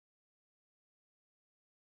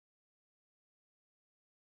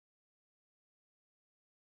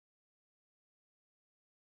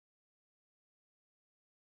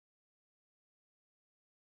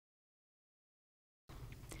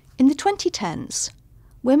In the 2010s,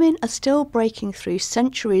 women are still breaking through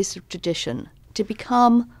centuries of tradition to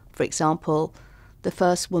become, for example, the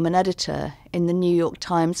first woman editor in the New York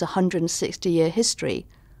Times 160-year history,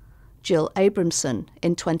 Jill Abramson,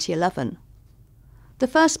 in 2011, the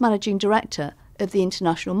first managing director of the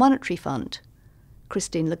International Monetary Fund,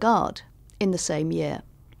 Christine Lagarde, in the same year.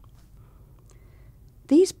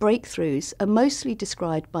 These breakthroughs are mostly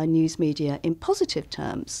described by news media in positive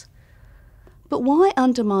terms. But why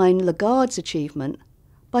undermine Lagarde's achievement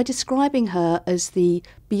by describing her as the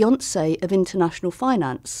Beyoncé of international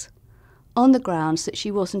finance, on the grounds that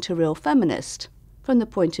she wasn't a real feminist from the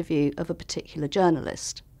point of view of a particular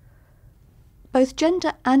journalist? Both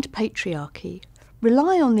gender and patriarchy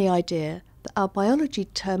rely on the idea that our biology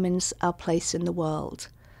determines our place in the world,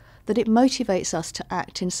 that it motivates us to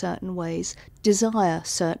act in certain ways, desire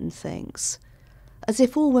certain things, as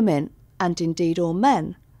if all women, and indeed all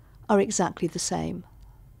men, are exactly the same.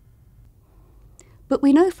 But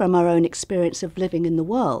we know from our own experience of living in the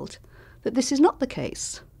world that this is not the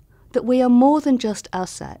case, that we are more than just our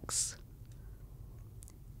sex.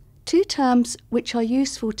 Two terms which are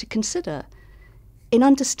useful to consider in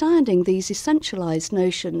understanding these essentialised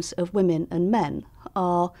notions of women and men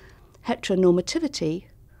are heteronormativity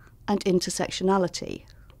and intersectionality.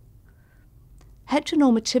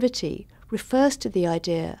 Heteronormativity refers to the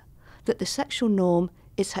idea that the sexual norm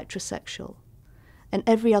is heterosexual and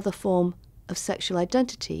every other form of sexual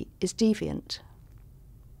identity is deviant.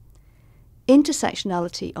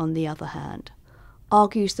 Intersectionality, on the other hand,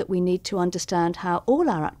 argues that we need to understand how all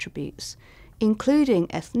our attributes, including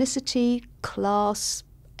ethnicity, class,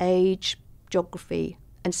 age, geography,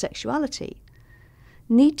 and sexuality,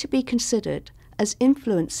 need to be considered as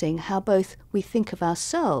influencing how both we think of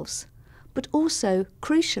ourselves, but also,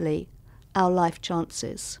 crucially, our life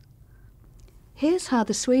chances. Here's how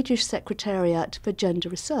the Swedish Secretariat for Gender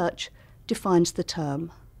Research defines the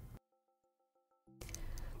term.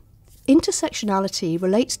 Intersectionality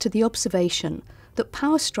relates to the observation that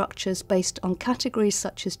power structures based on categories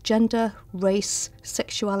such as gender, race,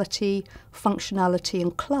 sexuality, functionality,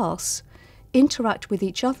 and class interact with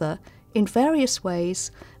each other in various ways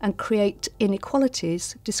and create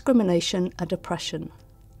inequalities, discrimination, and oppression.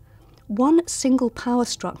 One single power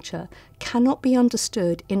structure cannot be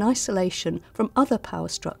understood in isolation from other power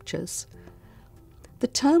structures. The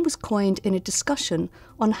term was coined in a discussion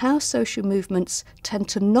on how social movements tend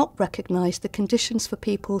to not recognise the conditions for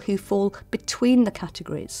people who fall between the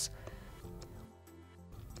categories.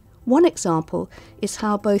 One example is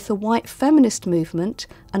how both a white feminist movement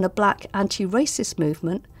and a black anti-racist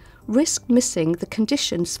movement risk missing the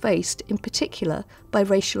conditions faced in particular by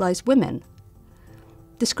racialised women.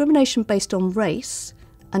 Discrimination based on race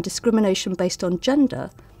and discrimination based on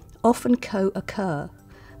gender often co-occur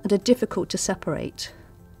and are difficult to separate.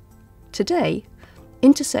 Today,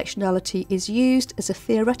 intersectionality is used as a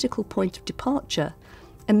theoretical point of departure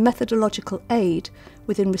and methodological aid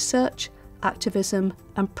within research, activism,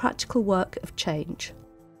 and practical work of change.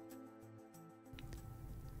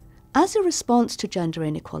 As a response to gender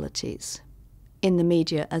inequalities, in the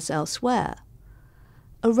media as elsewhere,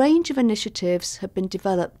 a range of initiatives have been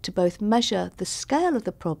developed to both measure the scale of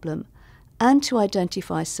the problem and to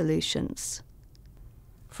identify solutions.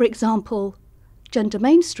 For example, gender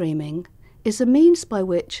mainstreaming is a means by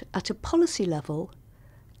which, at a policy level,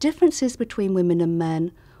 differences between women and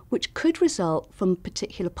men which could result from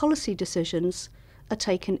particular policy decisions are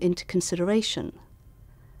taken into consideration.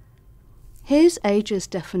 Here's AGE's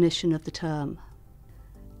definition of the term.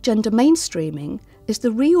 Gender mainstreaming is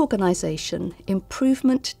the reorganisation,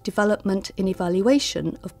 improvement, development and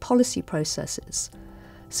evaluation of policy processes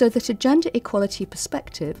so that a gender equality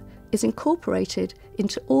perspective is incorporated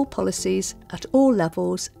into all policies at all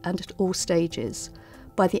levels and at all stages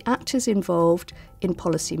by the actors involved in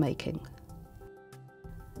policy making.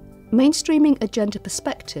 Mainstreaming a gender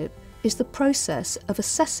perspective is the process of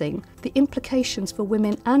assessing the implications for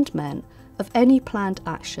women and men of any planned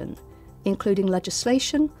action, including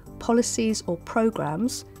legislation, policies or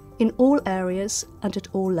programmes in all areas and at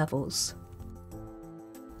all levels.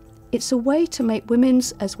 It's a way to make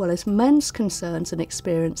women's as well as men's concerns and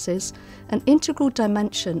experiences an integral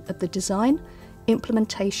dimension of the design,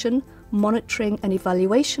 implementation, monitoring and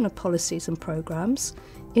evaluation of policies and programmes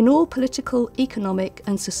in all political, economic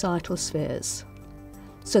and societal spheres,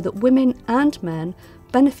 so that women and men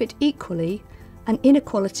benefit equally and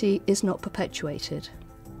inequality is not perpetuated.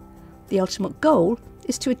 The ultimate goal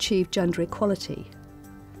is to achieve gender equality.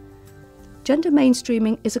 Gender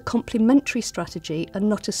mainstreaming is a complementary strategy and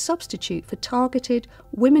not a substitute for targeted,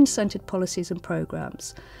 women-centred policies and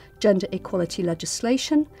programmes, gender equality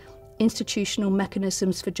legislation, institutional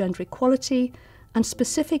mechanisms for gender equality, and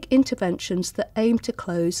specific interventions that aim to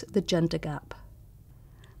close the gender gap.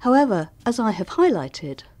 However, as I have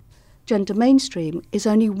highlighted, gender mainstream is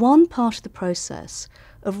only one part of the process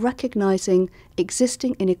of recognising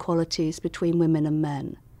existing inequalities between women and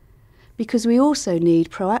men, because we also need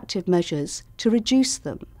proactive measures to reduce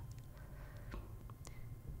them.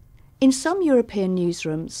 In some European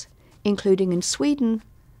newsrooms, including in Sweden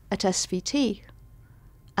at SVT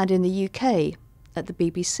and in the UK at the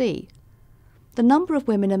BBC, the number of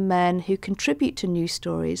women and men who contribute to news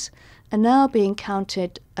stories are now being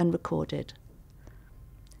counted and recorded.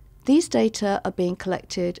 These data are being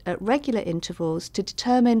collected at regular intervals to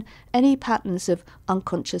determine any patterns of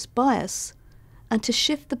unconscious bias and to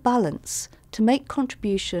shift the balance to make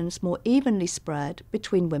contributions more evenly spread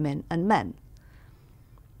between women and men.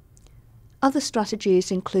 Other strategies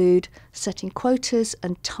include setting quotas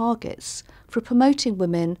and targets for promoting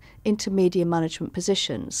women into media management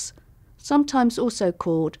positions, sometimes also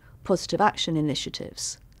called positive action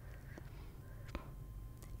initiatives.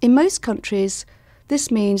 In most countries, this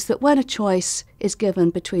means that when a choice is given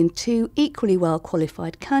between two equally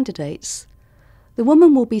well-qualified candidates, the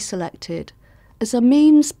woman will be selected as a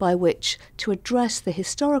means by which to address the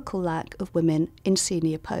historical lack of women in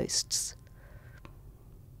senior posts.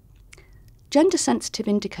 Gender-sensitive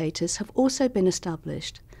indicators have also been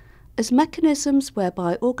established as mechanisms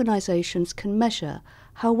whereby organisations can measure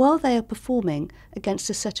how well they are performing against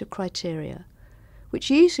a set of criteria, which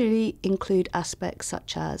usually include aspects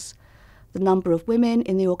such as the number of women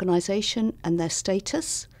in the organisation and their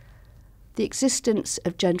status, the existence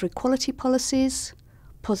of gender equality policies,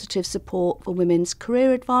 positive support for women's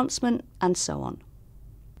career advancement, and so on.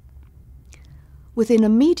 Within a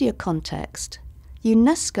media context,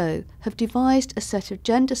 UNESCO have devised a set of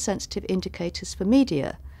gender-sensitive indicators for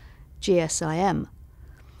media, GSIM,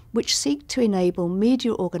 which seek to enable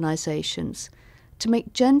media organisations to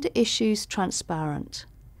make gender issues transparent,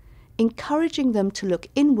 encouraging them to look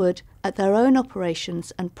inward at their own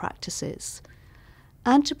operations and practices,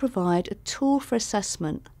 and to provide a tool for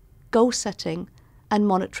assessment, goal setting, and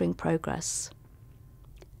monitoring progress.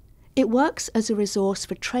 It works as a resource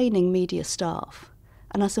for training media staff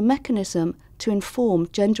and as a mechanism to inform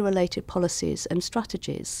gender-related policies and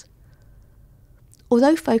strategies.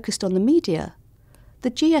 Although focused on the media,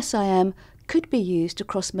 the GSIM could be used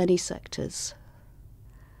across many sectors.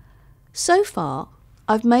 So far,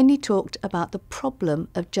 I've mainly talked about the problem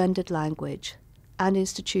of gendered language and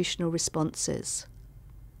institutional responses.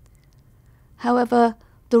 However,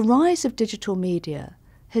 the rise of digital media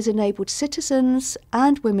has enabled citizens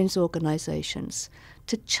and women's organisations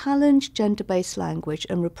to challenge gender-based language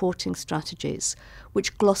and reporting strategies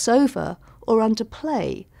which gloss over or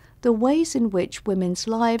underplay the ways in which women's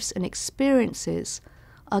lives and experiences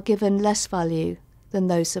are given less value than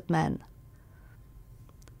those of men.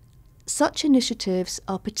 Such initiatives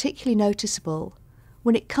are particularly noticeable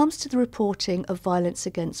when it comes to the reporting of violence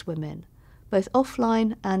against women, both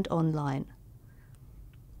offline and online.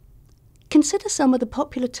 Consider some of the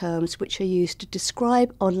popular terms which are used to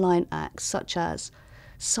describe online acts such as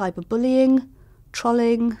cyberbullying,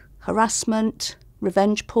 trolling, harassment,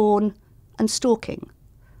 revenge porn, and stalking.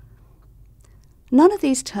 None of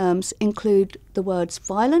these terms include the words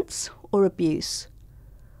violence or abuse,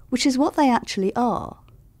 which is what they actually are.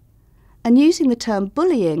 And using the term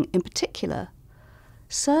bullying in particular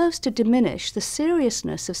serves to diminish the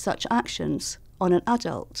seriousness of such actions on an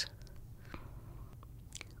adult.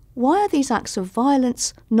 Why are these acts of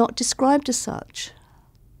violence not described as such?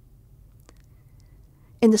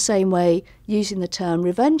 In the same way, using the term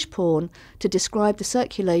revenge porn to describe the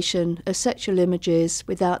circulation of sexual images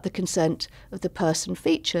without the consent of the person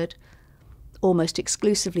featured, almost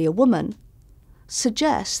exclusively a woman,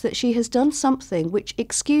 suggests that she has done something which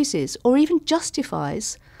excuses or even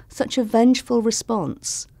justifies such a vengeful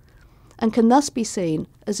response, and can thus be seen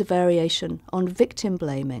as a variation on victim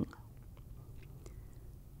blaming.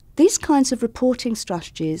 These kinds of reporting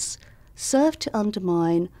strategies serve to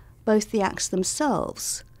undermine both the acts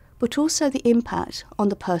themselves, but also the impact on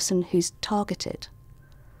the person who's targeted.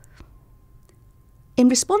 In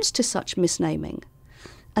response to such misnaming,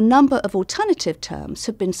 a number of alternative terms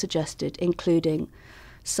have been suggested, including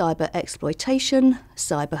cyber exploitation,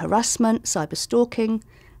 cyber harassment, cyber stalking,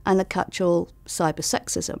 and the catch-all cyber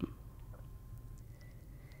sexism.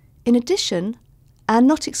 In addition, and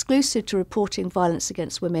not exclusive to reporting violence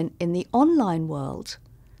against women in the online world,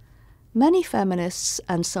 many feminists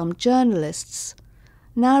and some journalists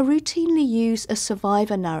now routinely use a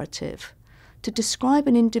survivor narrative to describe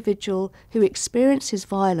an individual who experiences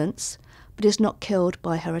violence but is not killed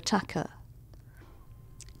by her attacker.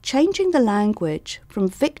 changing the language from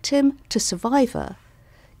victim to survivor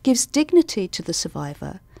gives dignity to the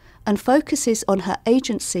survivor and focuses on her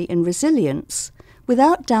agency and resilience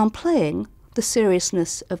without downplaying the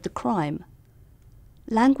seriousness of the crime.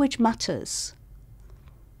 Language matters.